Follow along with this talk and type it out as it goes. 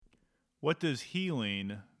What does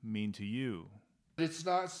healing mean to you? It's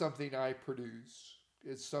not something I produce.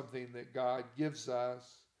 It's something that God gives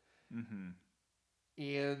us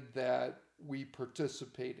and that we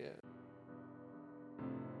participate in.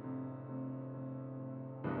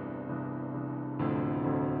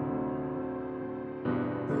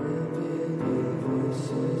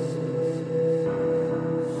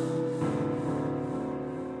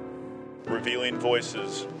 Revealing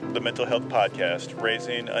Voices, the mental health podcast,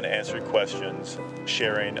 raising unanswered questions,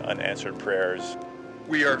 sharing unanswered prayers.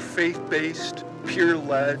 We are faith-based,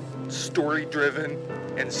 peer-led, story-driven,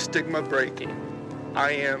 and stigma-breaking.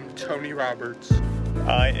 I am Tony Roberts.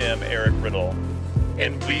 I am Eric Riddle,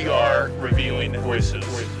 and we are Revealing Voices.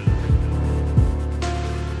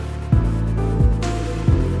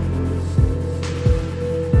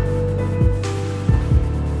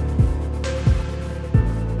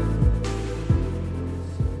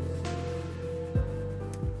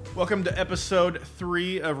 Welcome to episode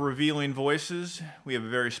 3 of Revealing Voices. We have a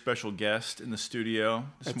very special guest in the studio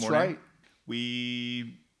this morning. That's right.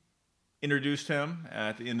 We introduced him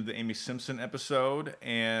at the end of the Amy Simpson episode,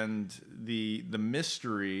 and the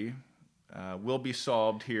mystery will be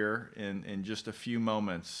solved here in just a few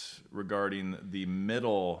moments regarding the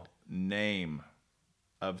middle name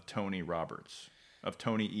of Tony Roberts, of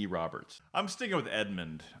Tony E. Roberts. I'm sticking with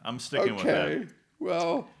Edmund. I'm sticking with that. Okay,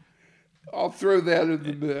 well, I'll throw that in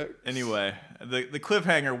the mix. Anyway, the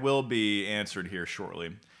cliffhanger will be answered here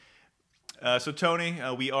shortly. So Tony,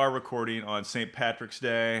 we are recording on St. Patrick's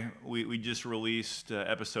Day. We just released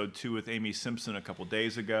episode 2 with Amy Simpson a couple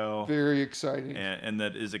days ago. Very exciting. And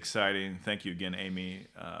that is exciting. Thank you again, Amy,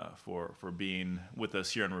 for being with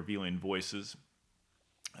us here on Revealing Voices.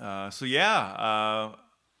 I've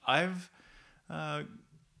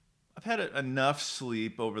had enough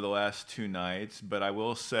sleep over the last 2 nights, but I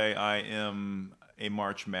will say I am a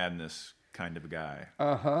March Madness kind of guy.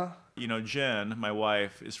 You know, Jen, my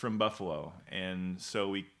wife, is from Buffalo, and so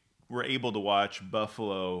we were able to watch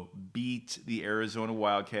Buffalo beat the Arizona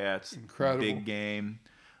Wildcats. Incredible. Big game.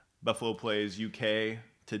 Buffalo plays UK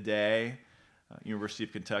today, University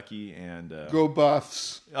of Kentucky, and Go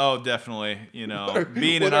Buffs. Oh, definitely. You know,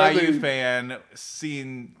 being an IU fan,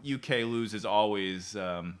 seeing UK lose is always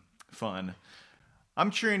fun.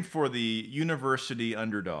 I'm cheering for the University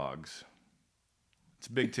Underdogs. It's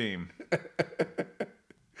a big team.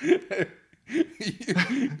 Good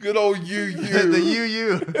old UU. The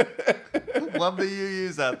UU. Love the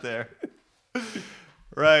UUs out there.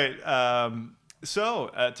 Right.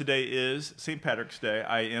 So today is St. Patrick's Day.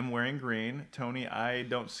 I am wearing green. Tony, I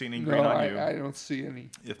don't see any green on you. I don't see any.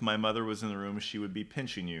 If my mother was in the room, she would be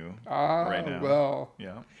pinching you right now. Well.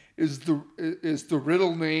 Yeah. Is the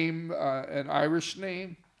Riddle name an Irish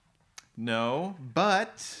name? No,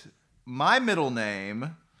 but my middle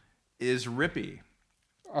name is Rippy.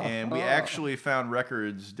 And we actually found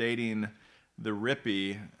records dating the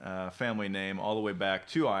Rippy family name all the way back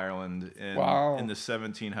to Ireland in the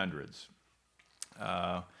 1700s.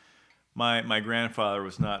 My grandfather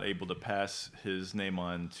was not able to pass his name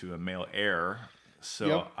on to a male heir,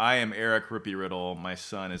 so I am Eric Rippy Riddle. My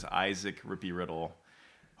son is Isaac Rippy Riddle.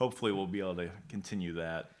 Hopefully we'll be able to continue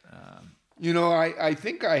that. I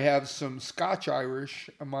think I have some Scotch-Irish.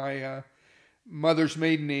 My mother's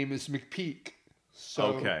maiden name is McPeak.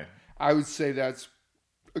 So okay. I would say that's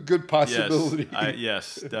a good possibility.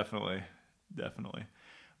 Yes, definitely.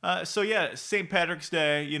 St. Patrick's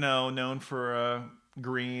Day, known for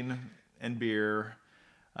green and beer.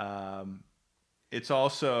 It's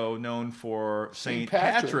also known for St.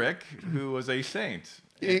 Patrick, who was a saint.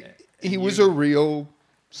 He was a real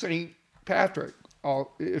St. Patrick.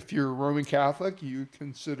 If you're a Roman Catholic, you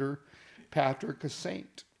consider Patrick a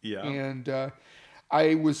saint. Yeah. And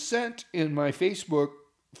I was sent in my Facebook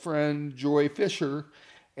friend Joy Fisher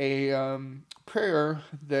a prayer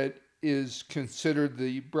that is considered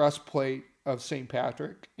the breastplate of St.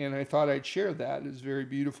 Patrick, and I thought I'd share that. It's a very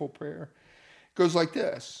beautiful prayer. It goes like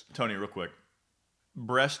this. Tony, real quick.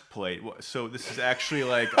 Breastplate. So this is actually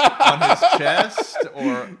like on his chest,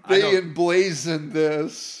 or they emblazoned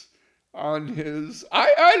this on his.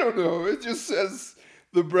 I don't know. It just says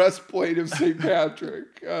the breastplate of St.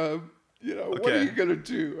 Patrick. What are you gonna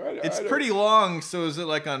do? It's pretty long. So is it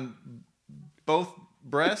like on both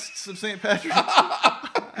breasts of St. Patrick?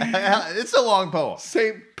 It's a long poem.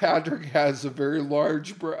 St. Patrick has a very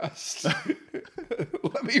large breast.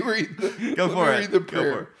 Let me read the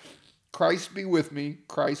prayer. Christ be with me,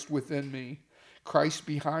 Christ within me, Christ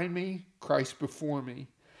behind me, Christ before me,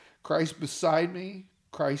 Christ beside me,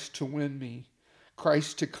 Christ to win me,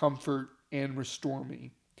 Christ to comfort and restore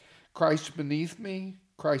me, Christ beneath me,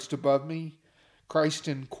 Christ above me, Christ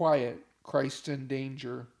in quiet, Christ in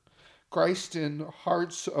danger, Christ in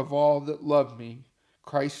hearts of all that love me,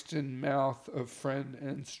 Christ in mouth of friend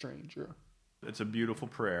and stranger. It's a beautiful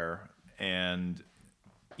prayer. And,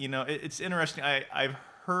 it's interesting. I've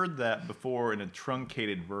heard that before in a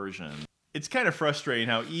truncated version. It's kind of frustrating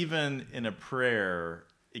how even in a prayer,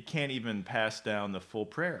 it can't even pass down the full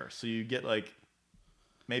prayer. So you get like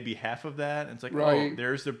maybe half of that. And it's like, right. Oh,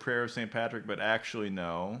 there's the prayer of St. Patrick. But actually,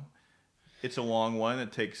 no. It's a long one.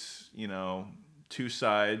 It takes, two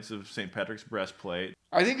sides of St. Patrick's breastplate.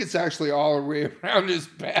 I think it's actually all the way around his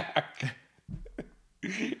back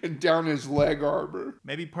and down his leg arbor.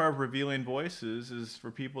 Maybe part of Revealing Voices is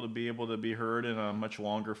for people to be able to be heard in a much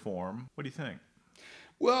longer form. What do you think?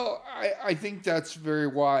 Well, I think that's very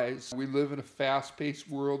wise. We live in a fast-paced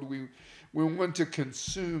world. We want to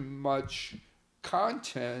consume much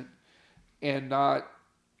content and not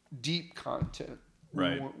deep content.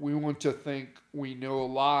 Right. We want to think we know a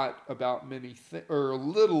lot about or a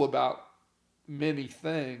little about many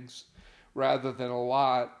things rather than a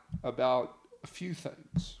lot about a few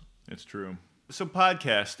things. It's true. So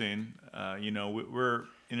podcasting, we're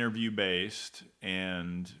interview-based,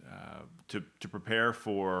 and to prepare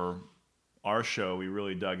for our show, we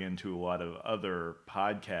really dug into a lot of other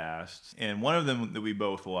podcasts. And one of them that we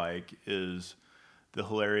both like is The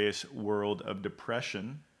Hilarious World of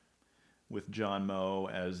Depression, with John Moe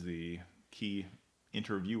as the key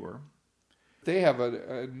interviewer. They have an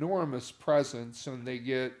enormous presence, and they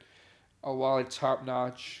get a lot of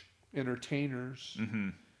top-notch entertainers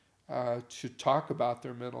to talk about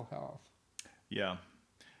their mental health. Yeah.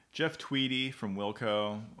 Jeff Tweedy from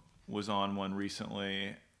Wilco was on one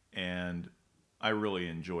recently, and I really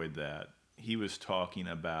enjoyed that. He was talking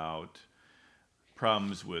about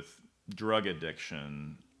problems with drug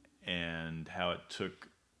addiction and how it took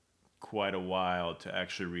quite a while to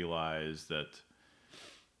actually realize that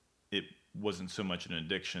it wasn't so much an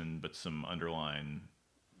addiction, but some underlying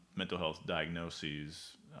mental health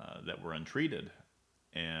diagnoses that were untreated.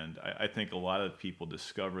 And I think a lot of people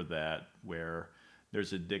discover that where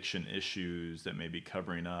there's addiction issues that may be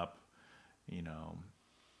covering up,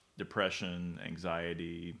 depression,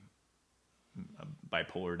 anxiety,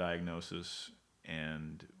 bipolar diagnosis.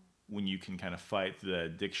 And when you can kind of fight the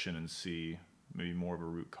addiction and see maybe more of a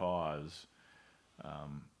root cause,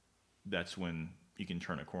 that's when you can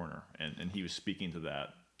turn a corner. And he was speaking to that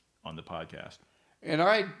on the podcast. And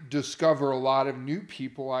I discover a lot of new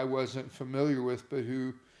people I wasn't familiar with, but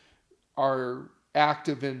who are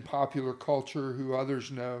active in popular culture, who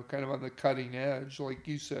others know, kind of on the cutting edge. Like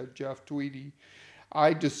you said, Jeff Tweedy.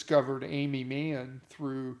 I discovered Amy Mann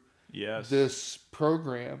through this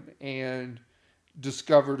program and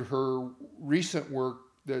discovered her recent work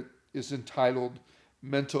that is entitled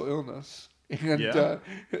Mental Illness. And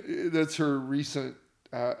that's her recent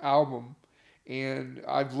album. And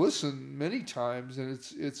I've listened many times, and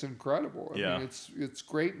it's incredible. I mean, it's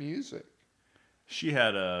great music. She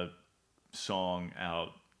had a song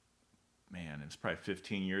out, man, it's probably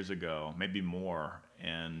 15 years ago, maybe more.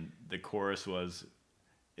 And the chorus was,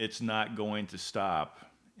 "It's not going to stop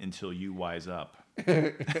until you wise up."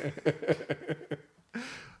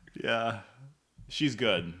 Yeah, she's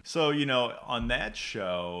good. So, on that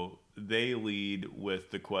show, they lead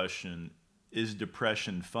with the question, is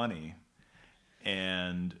depression funny?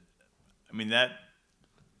 And I mean, that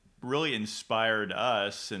really inspired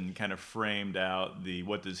us and kind of framed out the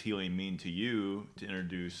what does healing mean to you to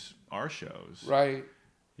introduce our shows. Right.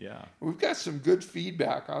 Yeah. We've got some good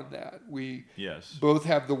feedback on that. We Yes. both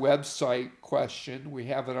have the website question. We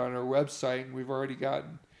have it on our website, and we've already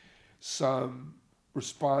gotten some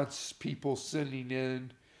response, people sending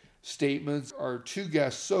in statements. Our two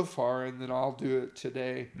guests so far, and then I'll do it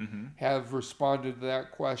today, have responded to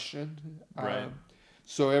that question. Right.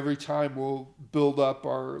 So every time we'll build up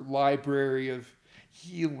our library of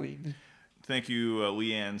healing. Thank you,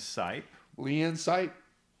 Leanne Sipe. Leanne Sipe.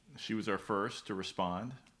 She was our first to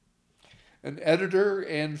respond. An editor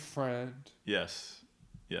and friend. Yes.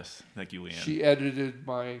 Yes. Thank you, Leanne. She edited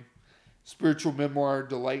my spiritual memoir,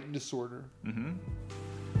 Delight and Disorder. Mm-hmm.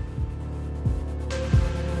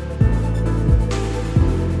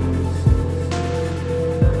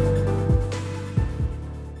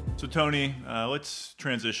 So, Tony, let's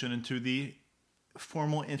transition into the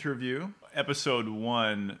formal interview. Episode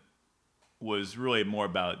 1 was really more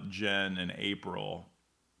about Jen and April,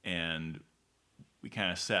 and we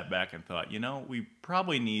kind of sat back and thought, we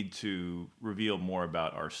probably need to reveal more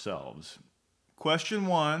about ourselves. Question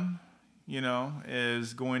 1,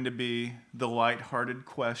 is going to be the lighthearted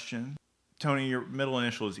question. Tony, your middle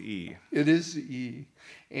initial is E. It is E.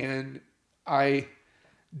 And I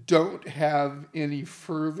don't have any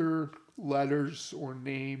further letters or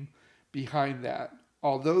name behind that.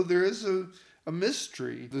 Although there is a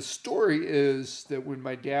mystery. The story is that when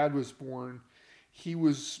my dad was born, he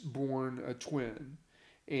was born a twin.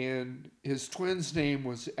 And his twin's name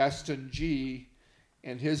was Eston G,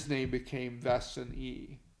 and his name became Veston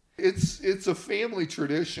E. It's a family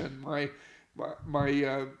tradition. My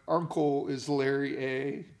uncle is Larry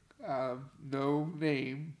A. No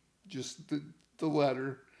name, just the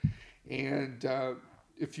letter. And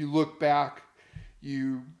if you look back,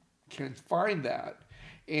 you can find that.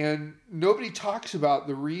 And nobody talks about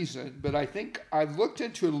the reason, but I think I've looked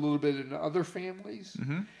into it a little bit in other families.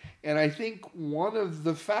 Mm-hmm. And I think one of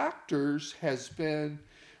the factors has been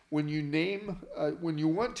when you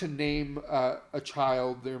want to name a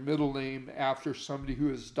child their middle name after somebody who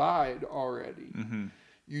has died already, mm-hmm.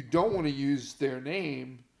 you don't want to use their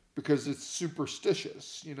name because it's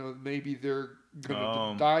superstitious. Maybe they're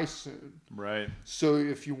going to die soon. Right. So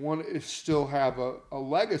if you want to still have a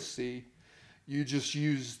legacy, you just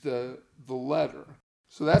use the letter.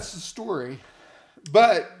 So that's the story.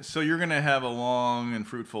 But so you're going to have a long and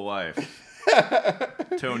fruitful life.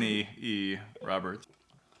 Tony E. Roberts.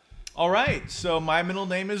 All right. So my middle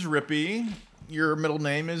name is Rippy. Your middle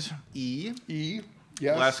name is E. E.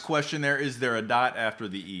 Yes. Last question there. Is there a dot after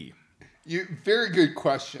the E? Very good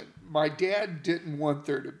question. My dad didn't want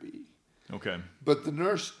there to be. Okay. But the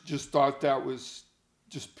nurse just thought that was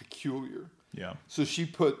just peculiar. Yeah. So she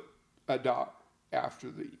put a dot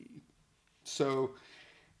after the E. So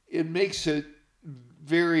it makes it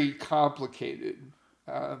very complicated.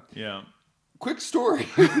 Yeah. Quick story.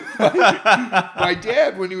 My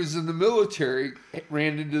dad, when he was in the military,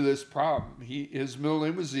 ran into this problem. His middle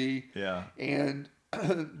name was E. Yeah. And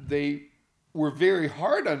they were very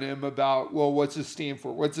hard on him about, well, what's it stand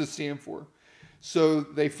for? What's it stand for? So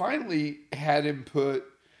they finally had him put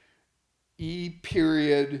E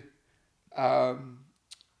period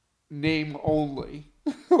name only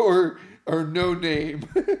or no name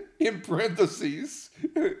in parentheses,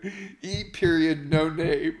 E period no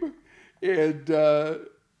name. And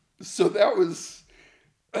so that was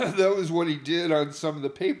what he did on some of the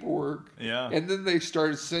paperwork. Yeah. And then they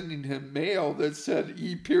started sending him mail that said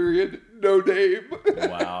E period no name.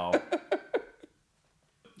 Wow.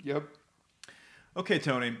 Yep. Okay,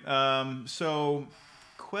 Tony. So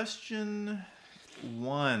question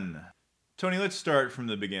 1. Tony, let's start from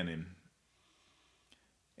the beginning.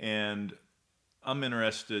 And I'm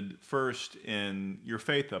interested first in your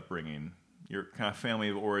faith upbringing, your kind of family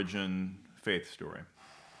of origin faith story.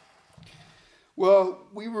 Well,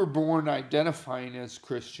 we were born identifying as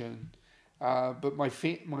Christian, but my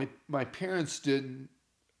parents didn't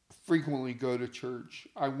frequently go to church.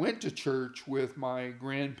 I went to church with my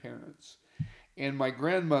grandparents, and my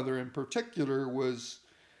grandmother in particular was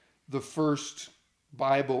the first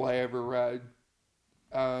Bible I ever read.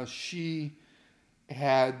 She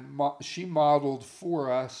modeled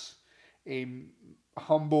for us a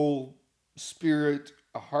humble spirit,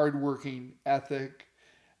 a hardworking ethic.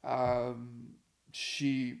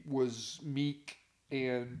 She was meek,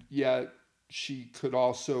 and yet she could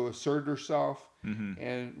also assert herself. Mm-hmm.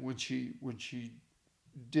 And when she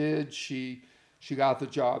did, she got the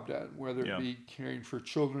job done, whether it be caring for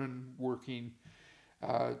children, working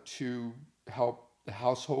to help the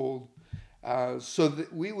household. So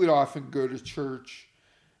that we would often go to church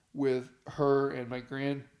with her and my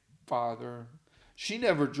grandfather. She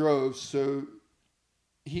never drove, so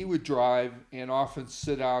he would drive and often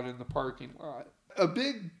sit out in the parking lot. A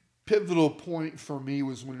big pivotal point for me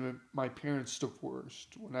was when my parents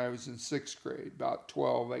divorced when I was in 6th grade, about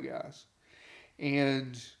 12, I guess.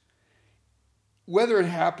 And whether it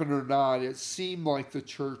happened or not, it seemed like the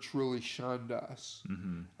church really shunned us.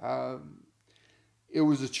 Mm-hmm. It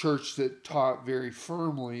was a church that taught very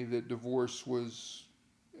firmly that divorce was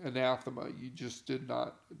anathema. You just did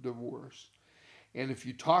not divorce. And if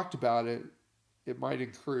you talked about it, it might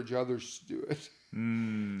encourage others to do it.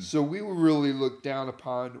 Mm. So we were really looked down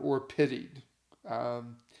upon or pitied.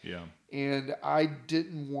 And I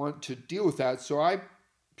didn't want to deal with that, so I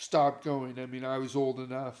stopped going. I mean, I was old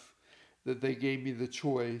enough that they gave me the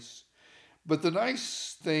choice. But the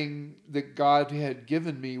nice thing that God had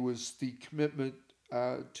given me was the commitment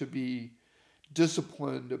to be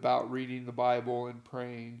disciplined about reading the Bible and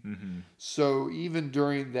praying. Mm-hmm. So even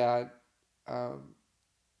during that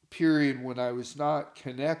period when I was not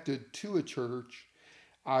connected to a church,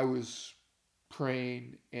 I was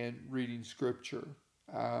praying and reading scripture.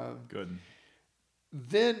 Good.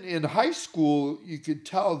 Then in high school, you could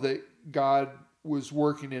tell that God was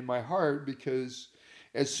working in my heart because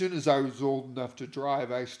as soon as I was old enough to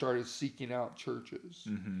drive, I started seeking out churches.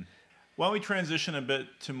 Mm-hmm. Why don't we transition a bit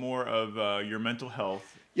to more of your mental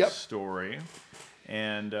health story,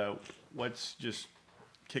 and let's just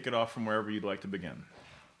kick it off from wherever you'd like to begin.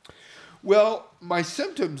 Well, my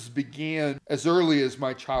symptoms began as early as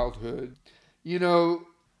my childhood. You know,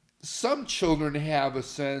 some children have a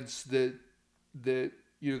sense that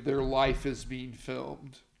their life is being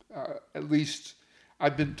filmed. At least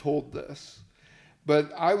I've been told this.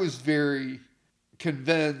 But I was very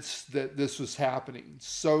convinced that this was happening,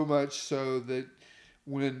 so much so that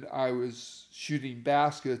when I was shooting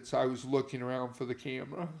baskets, I was looking around for the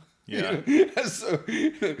camera. Yeah. So,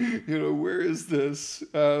 where is this?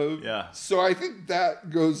 So I think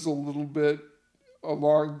that goes a little bit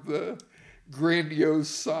along the grandiose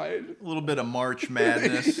side. A little bit of March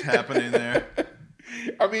Madness happening there.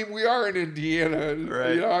 I mean, we are in Indiana.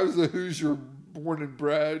 Right. I was a Hoosier born and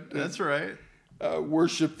bred. That's right.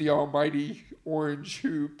 Worship the almighty orange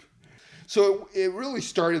hoop. So it really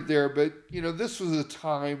started there, but this was a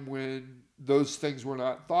time when those things were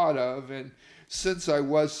not thought of, and since I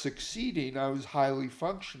was succeeding, I was highly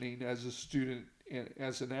functioning as a student and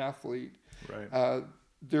as an athlete. Right.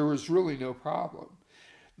 There was really no problem.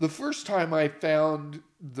 The first time I found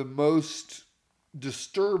the most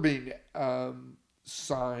disturbing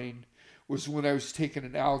sign was when I was taking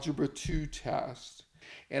an Algebra 2 test,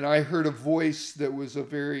 and I heard a voice that was a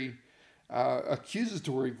very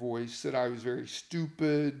accusatory voice, that I was very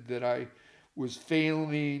stupid, that I was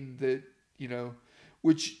failing, that,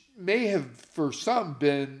 which may have for some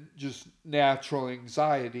been just natural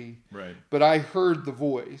anxiety. Right. But I heard the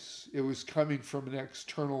voice. It was coming from an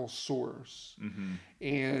external source. Mm-hmm.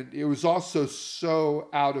 And it was also so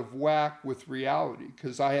out of whack with reality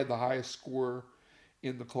because I had the highest score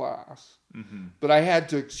in the class. Mm-hmm. But I had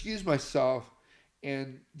to excuse myself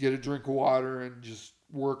and get a drink of water and just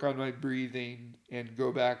work on my breathing and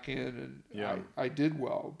go back in. And I did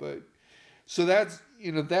well. But so that's,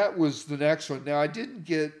 that was the next one. Now, I didn't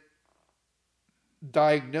get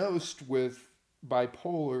diagnosed with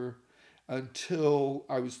bipolar until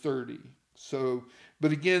I was 30. So,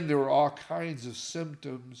 but again, there were all kinds of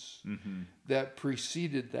symptoms that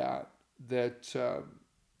preceded that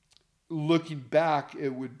looking back, it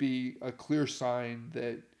would be a clear sign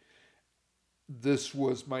that this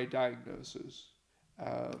was my diagnosis.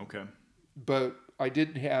 Okay. But I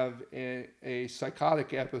didn't have a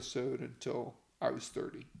psychotic episode until I was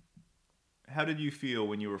 30. How did you feel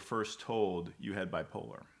when you were first told you had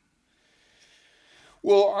bipolar?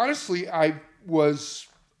 Well, honestly, I was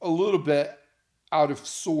a little bit out of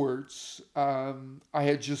sorts. I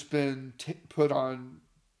had just been put on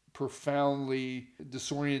profoundly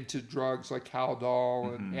disoriented drugs like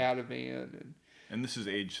Haldol and Ativan. And this is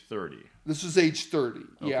age 30? This was age 30,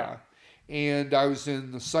 okay. Yeah. And I was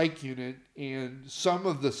in the psych unit, and some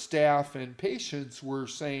of the staff and patients were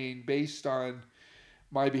saying, based on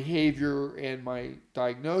my behavior and my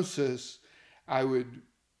diagnosis, I would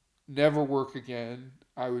never work again.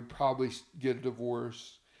 I would probably get a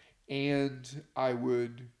divorce, and I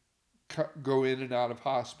would go in and out of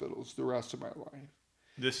hospitals the rest of my life.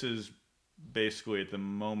 This is basically at the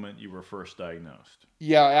moment you were first diagnosed.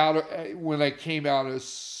 Yeah, when I came out of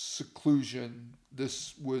seclusion,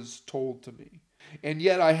 this was told to me. And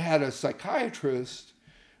yet I had a psychiatrist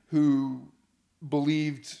who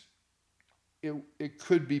believed it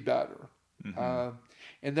could be better.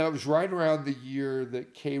 And that was right around the year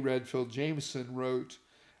that Kay Redfield Jamison wrote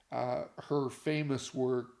her famous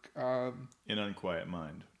work, An Unquiet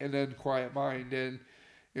Mind. An Unquiet Mind. And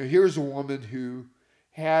here's a woman who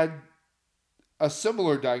had a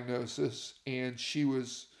similar diagnosis, and she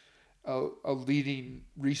was a leading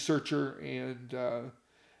researcher and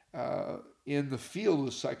in the field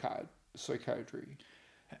of psychiatry.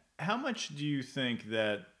 How much do you think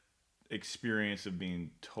that experience of being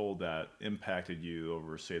told that impacted you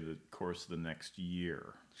over, say, the course of the next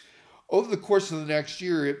year? Over the course of the next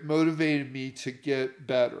year, it motivated me to get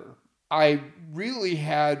better. I really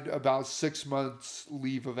had about 6 months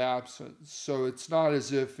leave of absence, so it's not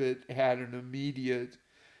as if it had an immediate,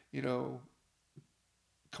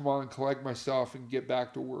 come on, collect myself and get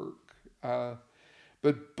back to work.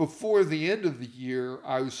 But before the end of the year,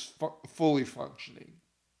 I was fully functioning.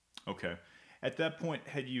 Okay. At that point,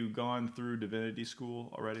 had you gone through divinity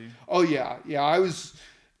school already? Oh, yeah. Yeah, I was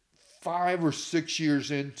 5 or 6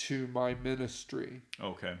 years into my ministry.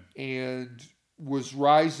 Okay. And was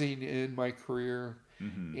rising in my career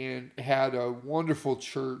and had a wonderful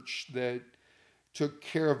church that took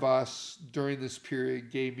care of us during this period,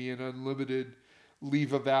 gave me an unlimited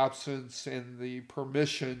leave of absence and the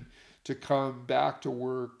permission to come back to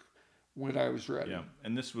work when I was ready. Yeah,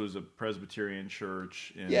 and this was a Presbyterian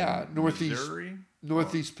church in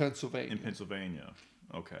Northeast Pennsylvania. In Pennsylvania,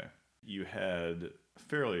 okay. You had a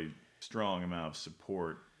fairly strong amount of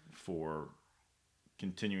support for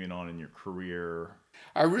continuing on in your career.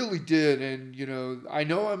 I really did, and I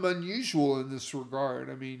know I'm unusual in this regard.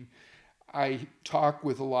 I mean, I talk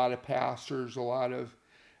with a lot of pastors, a lot of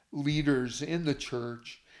leaders in the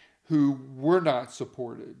church who were not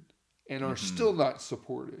supported and are still not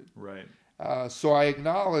supported. Right. So I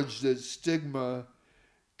acknowledge that stigma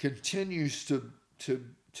continues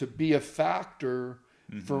to be a factor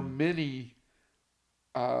for many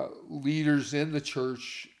leaders in the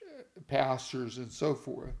church, pastors, and so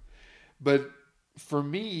forth. But for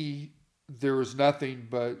me, there was nothing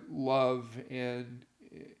but love and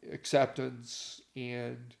acceptance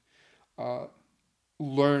and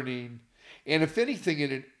learning. And if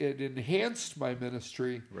anything, it enhanced my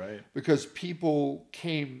ministry. Right. Because people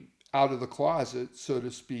came out of the closet, so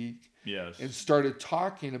to speak, yes, and started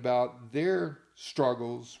talking about their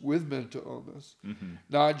struggles with mental illness.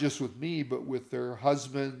 Not just with me, but with their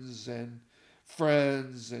husbands and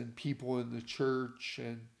friends and people in the church.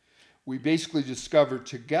 And we basically discovered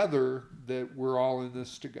together that we're all in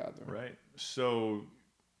this together. Right. So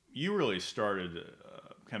you really started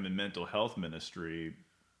kind of a mental health ministry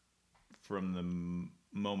from the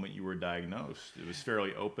moment you were diagnosed. It was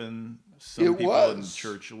fairly open. Some people in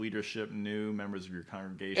church leadership knew, members of your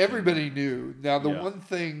congregation. Everybody knew. Now, the one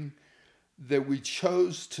thing that we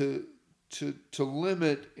chose to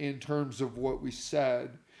limit in terms of what we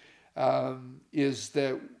said is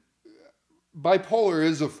that bipolar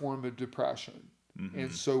is a form of depression.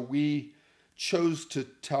 And so we chose to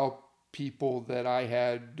tell people that I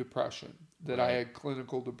had depression, that I had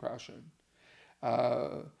clinical depression.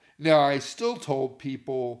 Now, I still told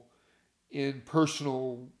people in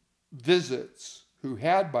personal visits who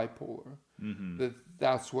had bipolar that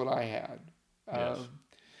that's what I had. Yes.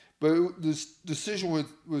 But this decision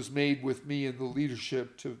was made with me and the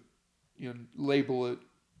leadership to label it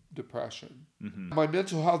depression. My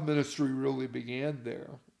mental health ministry really began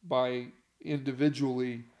there by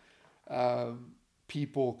individually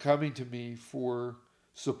people coming to me for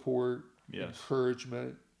support,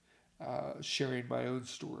 encouragement, sharing my own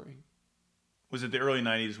story. Was it the early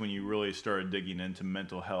 90s when you really started digging into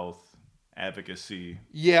mental health advocacy?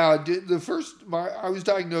 Yeah, I was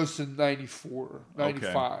diagnosed in 94,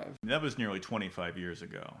 95. Okay. That was nearly 25 years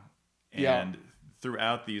ago. And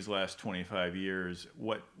throughout these last 25 years,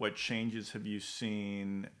 what changes have you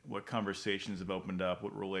seen? What conversations have opened up?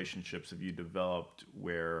 What relationships have you developed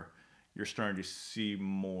where you're starting to see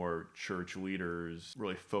more church leaders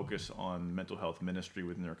really focus on mental health ministry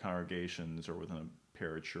within their congregations or within a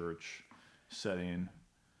parachurch setting?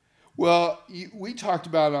 Well, we talked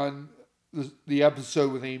about on the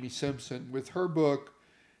episode with Amy Simpson, with her book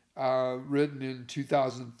written in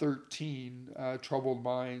 2013, Troubled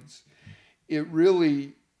Minds. It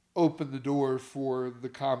really opened the door for the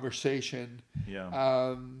conversation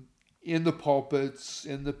in the pulpits,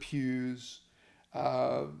 in the pews,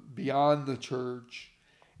 beyond the church.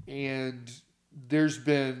 And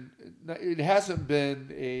it hasn't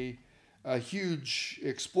been a huge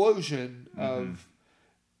explosion of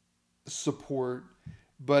support,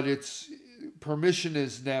 but permission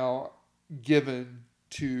is now given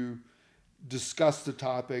to discuss the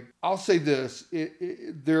topic. I'll say this,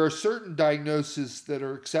 there are certain diagnoses that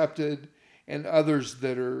are accepted and others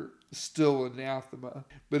that are still anathema,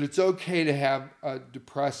 but it's okay to have a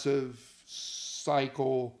depressive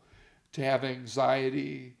cycle, to have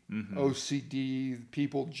anxiety, OCD.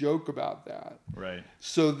 People joke about that. Right.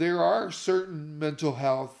 So there are certain mental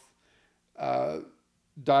health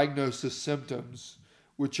diagnosis symptoms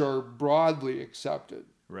which are broadly accepted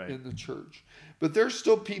in the church. But there's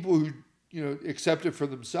still people who accept it for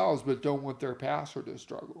themselves but don't want their pastor to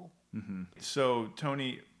struggle. So,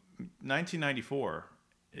 Tony, 1994,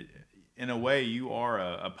 in a way, you are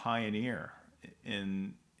a pioneer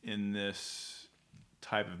in this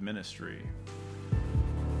type of ministry.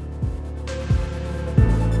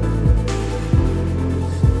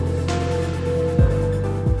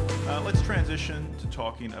 Let's transition to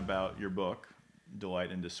talking about your book,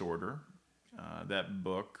 Delight in Disorder. That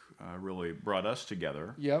book really brought us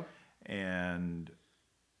together. Yep. And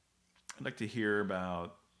I'd like to hear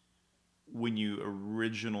about when you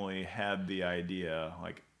originally had the idea,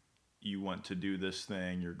 like you want to do this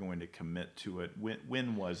thing, you're going to commit to it.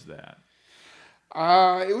 When was that?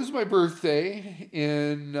 It was my birthday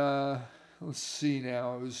in, let's see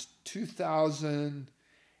now, it was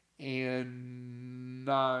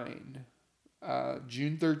 2009,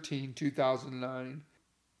 June 13, 2009.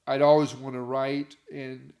 I'd always want to write,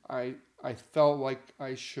 and I felt like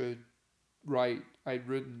I should write. I'd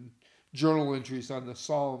written journal entries on the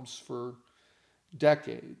Psalms for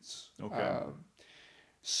decades. Okay.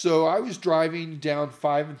 So I was driving down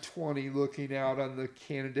 5 and 20, looking out on the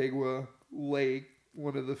Canandaigua Lake,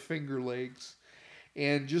 one of the Finger Lakes,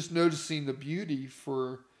 and just noticing the beauty.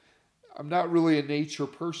 I'm not really a nature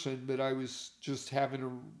person, but I was just having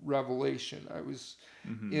a revelation. I was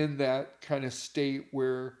in that kind of state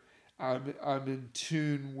where I'm in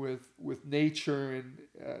tune with nature and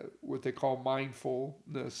what they call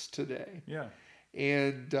mindfulness today. Yeah.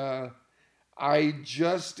 And I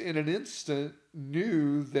just in an instant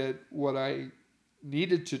knew that what I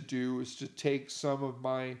needed to do was to take some of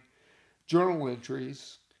my journal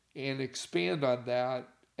entries and expand on that,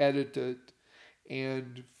 edit it,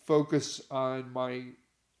 and focus on my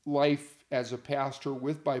life as a pastor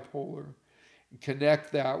with bipolar, and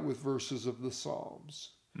connect that with verses of the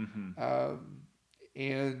Psalms.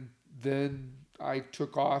 And then I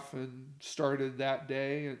took off and started that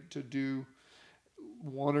day to do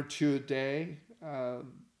 1 or 2 a day,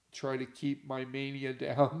 try to keep my mania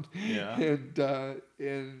down. Yeah.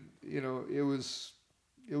 And you know, it was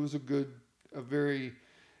a very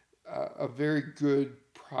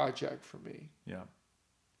good project for me. Yeah.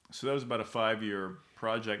 So that was about a 5-year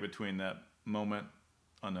project between that moment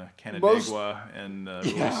on the Canandaigua and the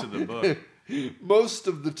release of the book. Most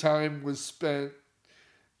of the time was spent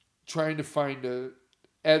trying to find a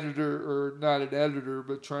editor, or not an editor,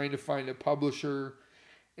 but trying to find a publisher,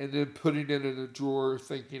 and then putting it in a drawer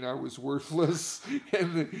thinking I was worthless,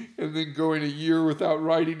 and then going a year without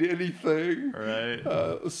writing anything. Right.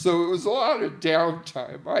 So it was a lot of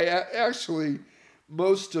downtime. Actually,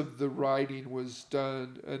 most of the writing was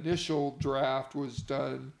done, initial draft was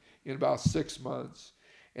done in about 6 months,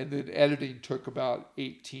 and then editing took about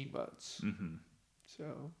 18 months.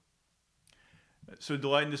 So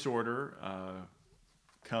Delight and Disorder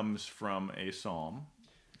comes from a psalm.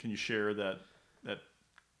 Can you share that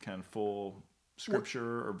kind of full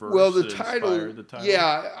scripture or verse? Well, the title.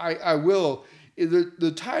 Yeah, I will.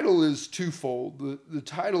 The title is twofold. The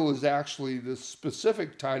title is actually the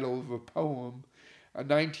specific title of a poem, a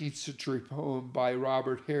 19th century poem by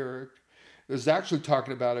Robert Herrick. It's actually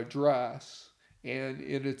talking about a dress, and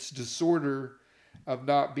in its disorder of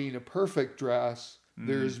not being a perfect dress,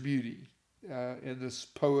 there is beauty. And this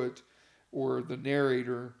poet or the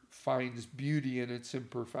narrator finds beauty in its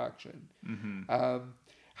imperfection.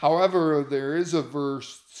 However, there is a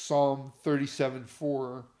verse, Psalm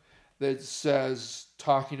 37:4, that says,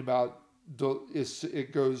 talking about,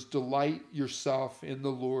 it goes, delight yourself in the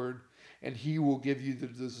Lord, and he will give you the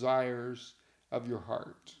desires of your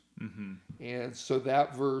heart. And so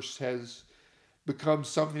that verse has become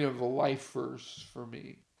something of a life verse for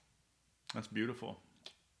me. That's beautiful.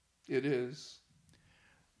 It is.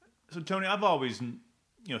 So Tony, I've always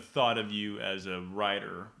thought of you as a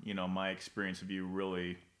writer. My experience of you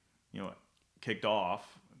really kicked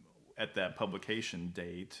off at that publication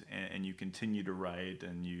date, and you continue to write,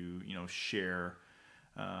 and you share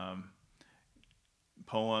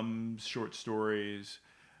poems, short stories.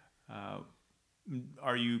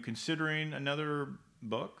 Are you considering another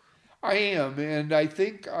book? I am, and I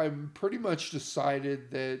think I'm pretty much decided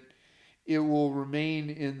that it will remain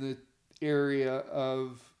in the area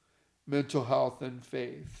of mental health and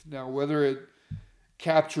faith. Now, whether it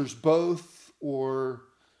captures both or,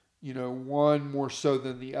 one more so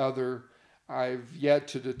than the other, I've yet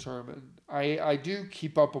to determine. I do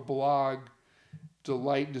keep up a blog,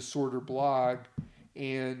 Delight and Disorder blog,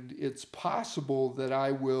 and it's possible that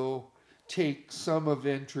I will take some of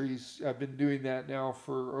entries. I've been doing that now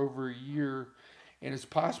for over a year, and it's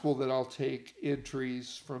possible that I'll take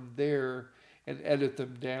entries from there and edit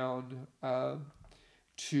them down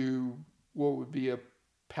to what would be a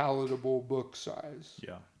palatable book size.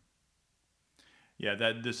 Yeah,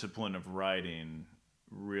 that discipline of writing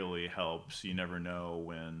really helps. You never know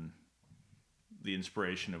when the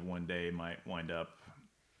inspiration of one day might wind up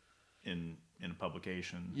in a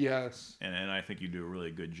publication. Yes. And I think you do a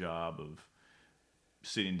really good job of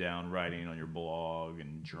sitting down, writing on your blog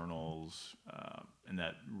and journals, and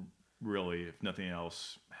that really, if nothing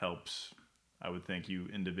else, helps, I would think, you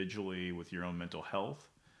individually with your own mental health,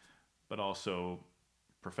 but also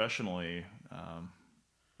professionally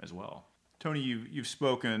as well. Tony, you've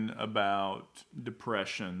spoken about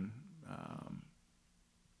depression.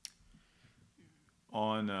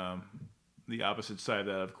 On the opposite side of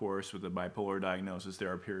that, of course, with a bipolar diagnosis,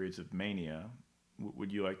 there are periods of mania.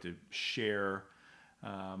 Would you like to share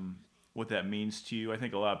what that means to you? I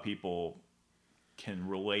think a lot of people can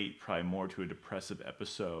relate probably more to a depressive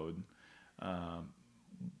episode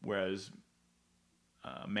whereas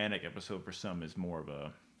manic episode for some is more of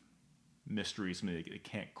a mystery, something they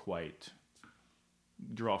can't quite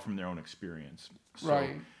draw from their own experience. So,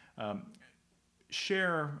 right.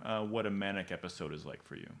 Share what a manic episode is like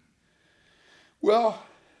for you. Well,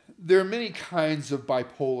 there are many kinds of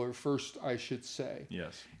bipolar, first I should say.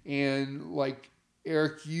 Yes. And like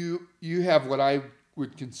Eric, you have what I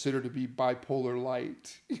would consider to be bipolar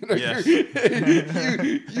light. Yes. you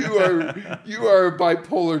are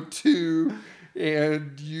bipolar 2,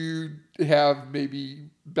 and you have maybe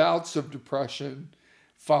bouts of depression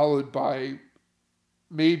followed by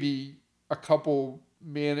maybe a couple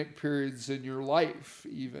manic periods in your life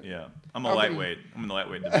even. Yeah. I'm a lightweight. I'm in the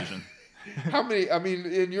lightweight division. How many, I mean,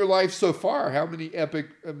 in your life so far, how many epic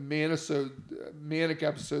manic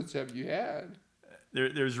episodes have you had?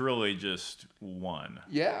 There's really just one.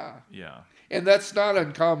 Yeah. Yeah. And that's not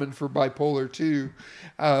uncommon for bipolar 2.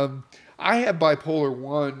 I have bipolar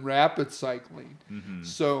 1 rapid cycling. Mm-hmm.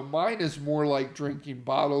 So mine is more like drinking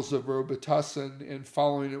bottles of Robitussin and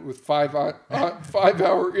following it with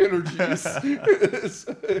 5-hour energies.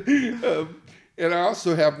 And I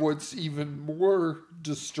also have what's even more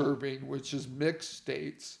disturbing, which is mixed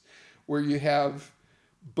states, where you have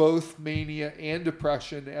both mania and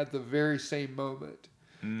depression at the very same moment.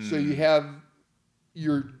 So you have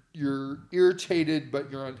you're irritated,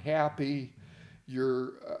 but you're unhappy.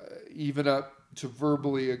 You're even up to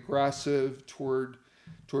verbally aggressive toward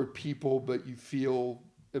people, but you feel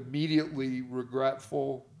immediately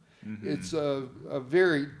regretful. Mm-hmm. It's a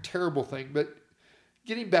very terrible thing. But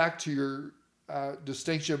getting back to your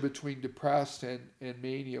distinction between depressed and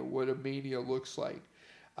mania, what a mania looks like.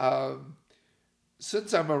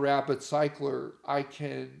 Since I'm a rapid cycler, I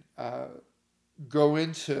can go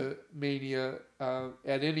into mania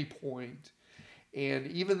at any point. And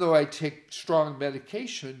even though I take strong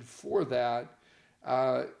medication for that,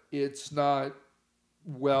 it's not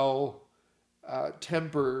well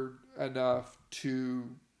tempered enough to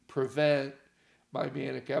prevent my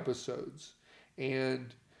manic episodes.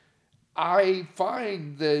 And I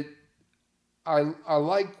find that I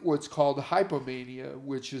like what's called hypomania,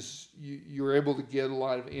 which is you're able to get a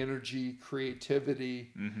lot of energy,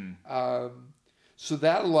 creativity. Mm-hmm. So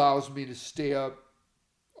that allows me to stay up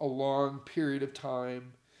a long period of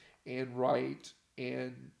time and write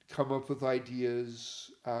and come up with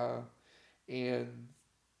ideas. And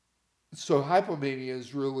so hypomania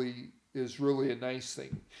is really a nice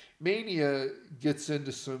thing. Mania gets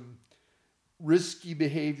into some risky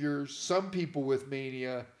behaviors. Some people with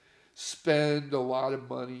mania spend a lot of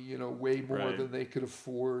money, way more than they could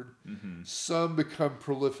afford. Mm-hmm. Some become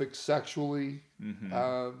prolific sexually.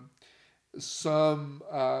 Mm-hmm. Some,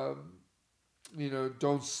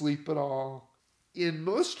 don't sleep at all. In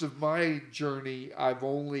most of my journey, I've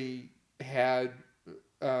only had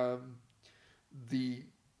the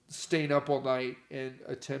staying up all night and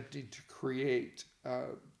attempting to create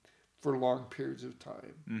for long periods of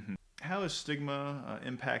time. Mm-hmm. How has stigma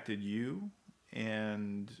impacted you,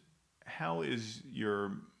 and how is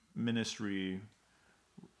your ministry,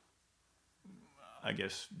 I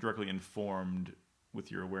guess, directly informed with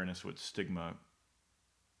your awareness with stigma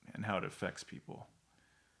and how it affects people?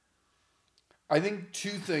 I think two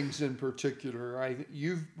things in particular.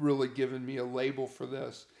 You've really given me a label for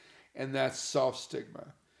this, and that's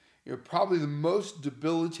self-stigma. Probably the most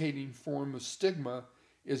debilitating form of stigma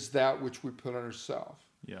is that which we put on ourselves.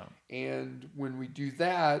 Yeah. And when we do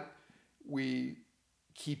that, we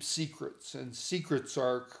keep secrets, and secrets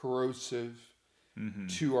are corrosive mm-hmm.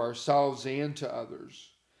 to ourselves and to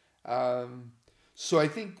others. So I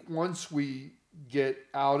think once we get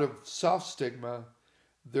out of self-stigma,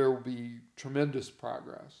 there will be tremendous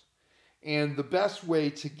progress. And the best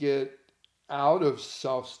way to get out of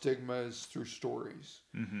self-stigma is through stories.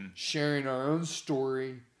 Mm-hmm. Sharing our own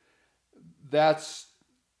story. That's,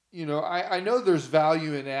 I know there's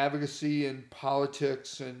value in advocacy and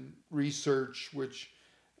politics and research, which,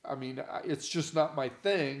 it's just not my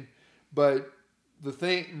thing. But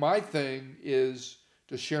my thing is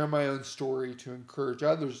to share my own story, to encourage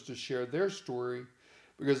others to share their story,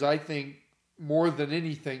 because I think more than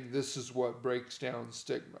anything, this is what breaks down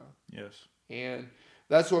stigma. Yes. And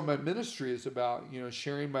that's what my ministry is about,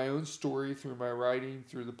 sharing my own story through my writing,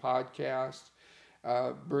 through the podcast,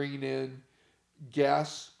 bringing in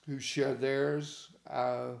guests who share theirs.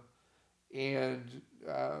 That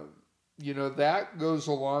goes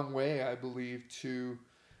a long way, I believe, to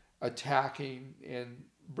attacking and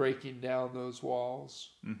breaking down those walls.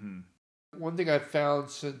 Mm-hmm. One thing I've found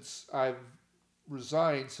since I've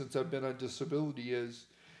resigned, since I've been on disability, is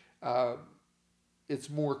it's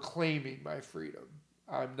more claiming my freedom.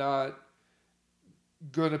 I'm not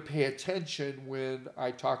going to pay attention when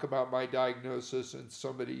I talk about my diagnosis and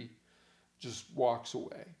somebody just walks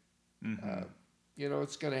away. Mm-hmm.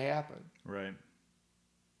 It's going to happen. Right.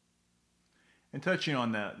 And touching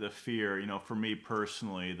on that, the fear, for me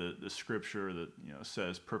personally, the scripture that,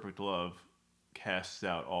 says perfect love casts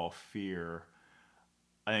out all fear.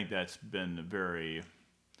 I think that's been a very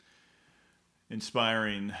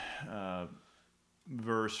inspiring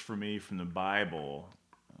verse for me from the Bible,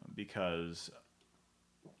 because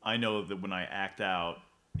I know that when I act out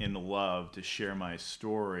in love to share my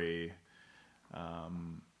story,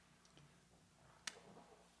 I'm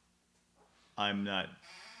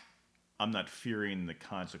not fearing the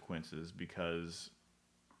consequences, because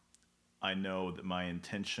I know that my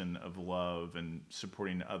intention of love and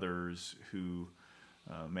supporting others who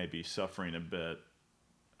may be suffering a bit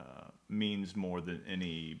means more than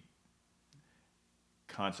any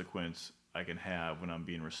consequence I can have when I'm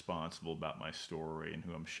being responsible about my story and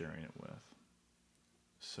who I'm sharing it with.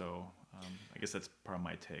 So I guess that's part of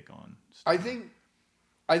my take on stuff.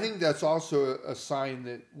 I think that's also a sign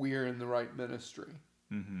that we are in the right ministry.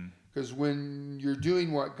 Mm-hmm. Because when you're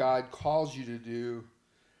doing what God calls you to do,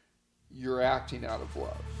 you're acting out of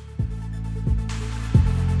love.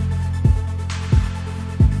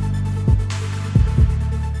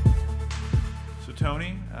 So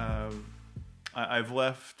Tony, I've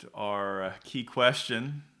left our key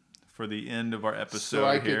question for the end of our episode so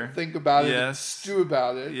I here. Could think about it yes. and stew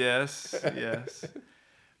about it. Yes, yes.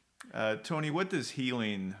 Tony, what does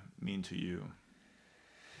healing mean to you?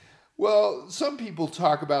 Well, some people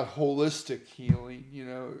talk about holistic healing,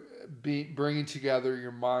 bringing together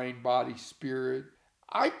your mind, body, spirit.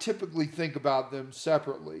 I typically think about them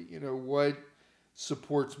separately. What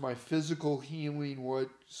supports my physical healing, what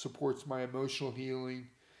supports my emotional healing,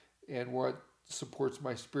 and what supports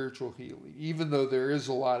my spiritual healing, even though there is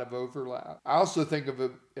a lot of overlap. I also think of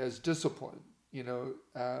it as discipline.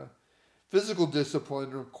 Physical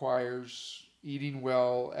discipline requires eating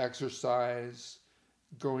well, exercise,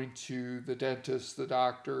 going to the dentist, the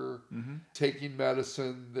doctor, mm-hmm. taking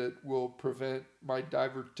medicine that will prevent my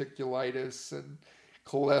diverticulitis and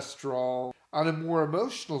cholesterol. On a more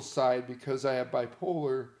emotional side, because I have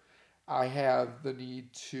bipolar, I have the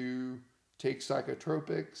need to take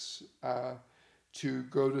psychotropics, to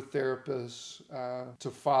go to therapists,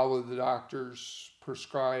 to follow the doctor's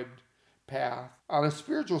prescribed path. On a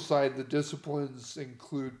spiritual side, the disciplines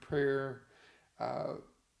include prayer.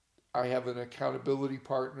 I have an accountability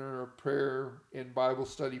partner, a prayer and Bible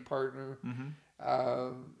study partner,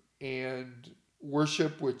 mm-hmm. And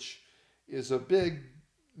worship, which is a big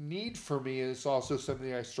need for me, and it's also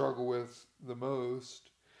something I struggle with the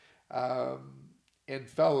most, and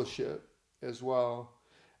fellowship as well.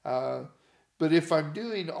 But if I'm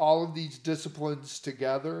doing all of these disciplines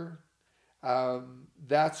together,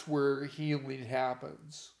 that's where healing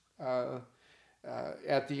happens.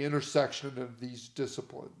 At the intersection of these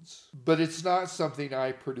disciplines. But it's not something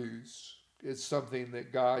I produce. It's something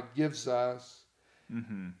that God gives us,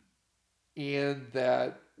 mm-hmm. and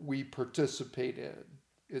that we participate in.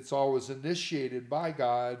 It's always initiated by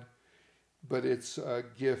God, but it's a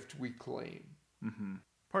gift we claim. Mm-hmm.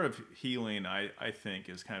 Part of healing, I think,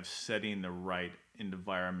 is kind of setting the right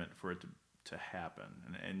environment for it to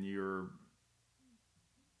happen. And you're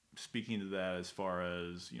speaking to that as far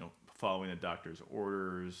as, following the doctor's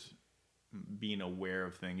orders, being aware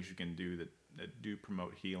of things you can do that do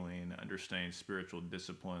promote healing, understanding spiritual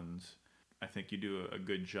disciplines. I think you do a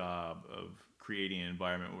good job of creating an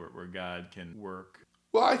environment where God can work.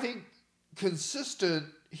 Well, I think consistent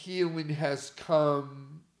healing has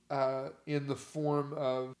come in the form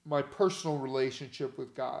of my personal relationship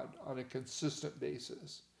with God on a consistent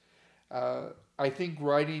basis. I think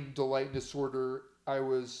writing Delight and Disorder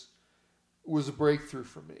was a breakthrough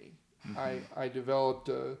for me. Mm-hmm. I developed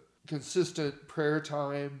a consistent prayer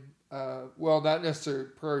time. Not necessarily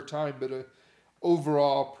prayer time, but a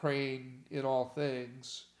overall praying in all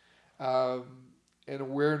things, an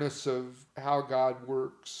awareness of how God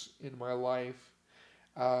works in my life.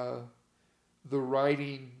 The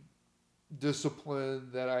writing discipline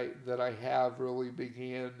that I have really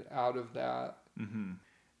began out of that. Mm-hmm.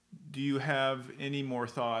 Do you have any more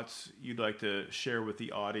thoughts you'd like to share with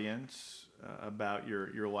the audience about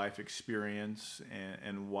your life experience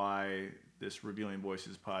and why this Revealing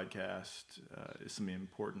Voices podcast is something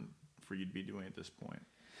important for you to be doing at this point?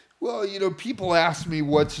 Well, people ask me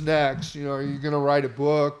what's next. Are you going to write a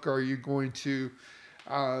book? Are you going to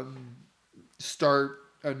start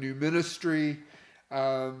a new ministry?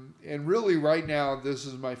 And really right now, this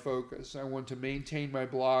is my focus. I want to maintain my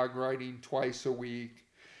blog, writing twice a week.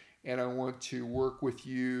 And I want to work with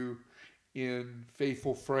you in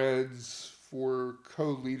Faithful Friends for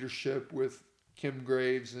co-leadership with Kim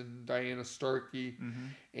Graves and Diana Starkey,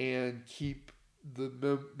 and keep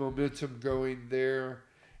the momentum going there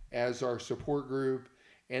as our support group.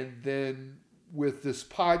 And then with this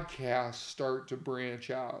podcast, start to branch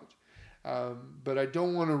out. But I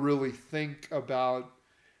don't want to really think about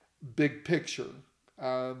big picture.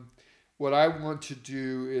 What I want to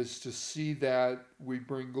do is to see that we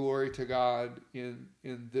bring glory to God in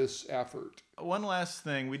this effort. One last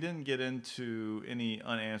thing, we didn't get into any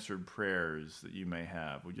unanswered prayers that you may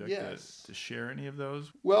have. Would you like to share any of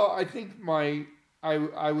those? Well, I think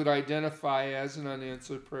I would identify as an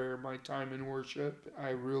unanswered prayer my time in worship. I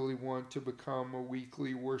really want to become a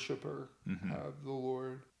weekly worshiper of the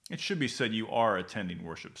Lord. It should be said you are attending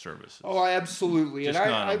worship services. Oh, absolutely. Just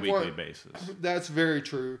not on a weekly basis. That's very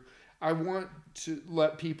true. I want to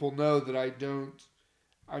let people know that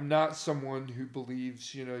I'm not someone who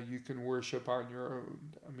believes, you can worship on your own.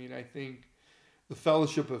 I mean, I think the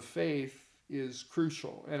fellowship of faith is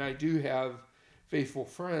crucial. And I do have Faithful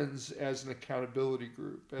Friends as an accountability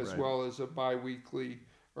group, as well as a bi-weekly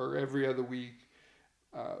or every other week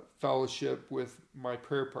fellowship with my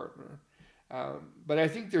prayer partner. But I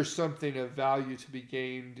think there's something of value to be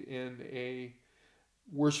gained in a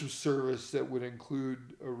worship service that would include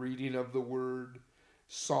a reading of the word,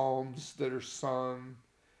 psalms that are sung,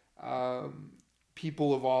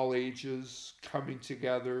 people of all ages coming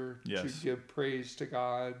together to give praise to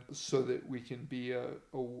God so that we can be a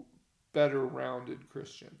better rounded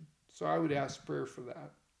Christian. So I would ask prayer for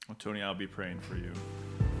that. Well, Tony, I'll be praying for you.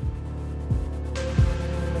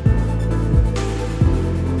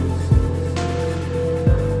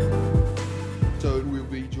 So we'll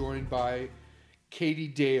be joined by Katie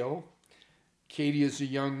Dale. Katie is a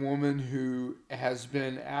young woman who has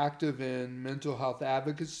been active in mental health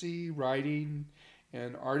advocacy, writing,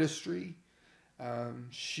 and artistry.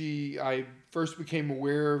 I first became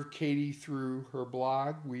aware of Katie through her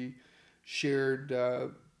blog. We shared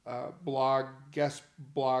guest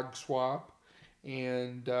blog swap,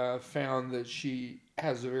 and found that she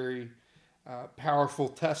has a very powerful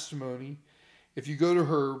testimony. If you go to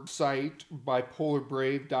her site,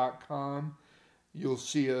 bipolarbrave.com, you'll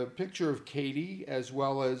see a picture of Katie as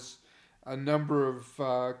well as a number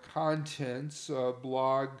of contents, a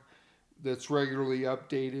blog that's regularly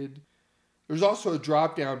updated. There's also a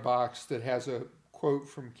drop-down box that has a quote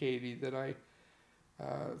from Katie that I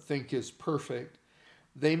think is perfect.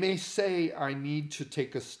 They may say I need to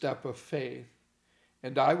take a step of faith,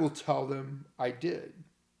 and I will tell them I did.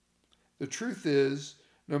 The truth is,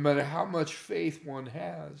 no matter how much faith one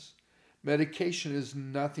has, medication is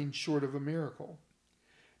nothing short of a miracle.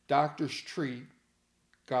 Doctors treat,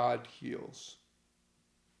 God heals.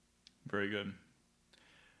 Very good.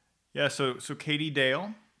 Yeah, so Katie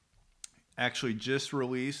Dale actually just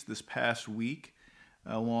released this past week,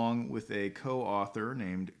 along with a co-author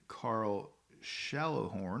named Carl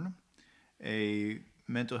Shallowhorn, a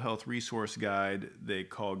mental health resource guide they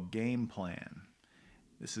call Game Plan.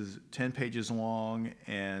 This is 10 pages long,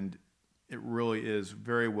 and it really is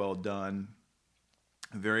very well done,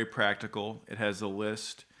 very practical. It has a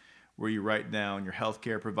list where you write down your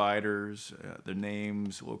healthcare providers, their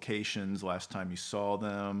names, locations, last time you saw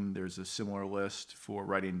them. There's a similar list for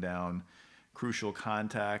writing down crucial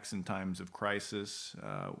contacts in times of crisis,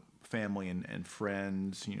 family and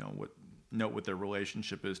friends, note what their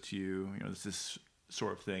relationship is to you. This is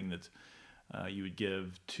sort of thing that you would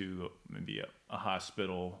give to maybe a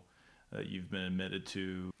hospital that you've been admitted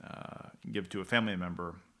to, give to a family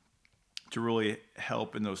member to really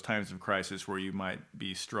help in those times of crisis where you might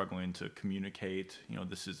be struggling to communicate.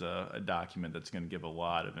 This is a document that's going to give a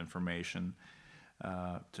lot of information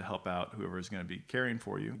to help out whoever is going to be caring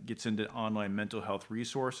for you. Gets into online mental health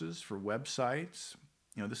resources for websites.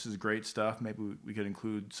 This is great stuff. Maybe we could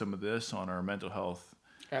include some of this on our mental health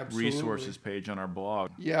resources page on our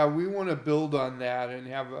blog. Yeah, we want to build on that and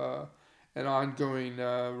have an ongoing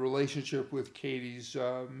relationship with Katie's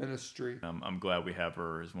ministry. I'm glad we have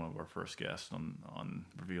her as one of our first guests on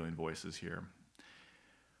Revealing Voices here.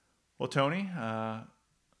 Well, Tony, I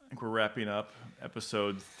think we're wrapping up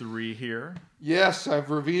episode 3 here. Yes, I've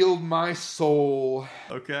revealed my soul.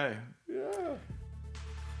 Okay. Yeah.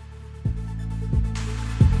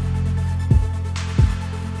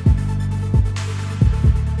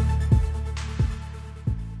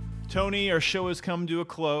 Tony, our show has come to a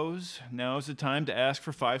close. Now is the time to ask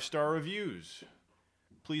for 5-star reviews.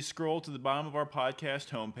 Please scroll to the bottom of our podcast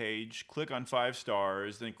homepage, click on 5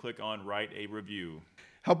 stars, then click on Write a Review.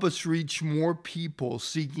 Help us reach more people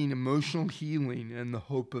seeking emotional healing and the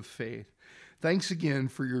hope of faith. Thanks again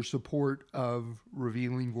for your support of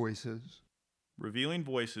Revealing Voices. Revealing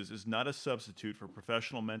Voices is not a substitute for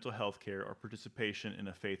professional mental health care or participation in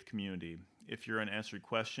a faith community. If your unanswered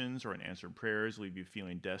questions or unanswered prayers leave you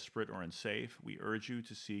feeling desperate or unsafe, we urge you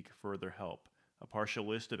to seek further help. A partial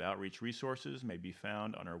list of outreach resources may be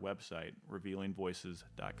found on our website,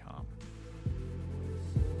 revealingvoices.com.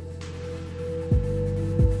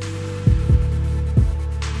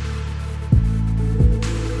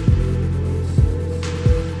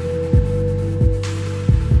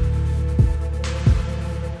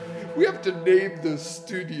 We have to name the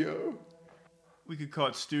studio. We could call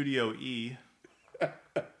it Studio E.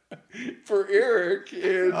 For Eric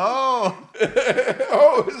and oh,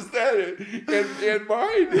 is that it? And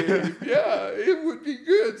my name, yeah, it would be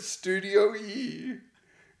good. Studio E.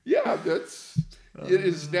 Yeah, it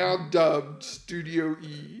is now dubbed Studio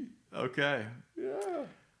E. Okay. Yeah.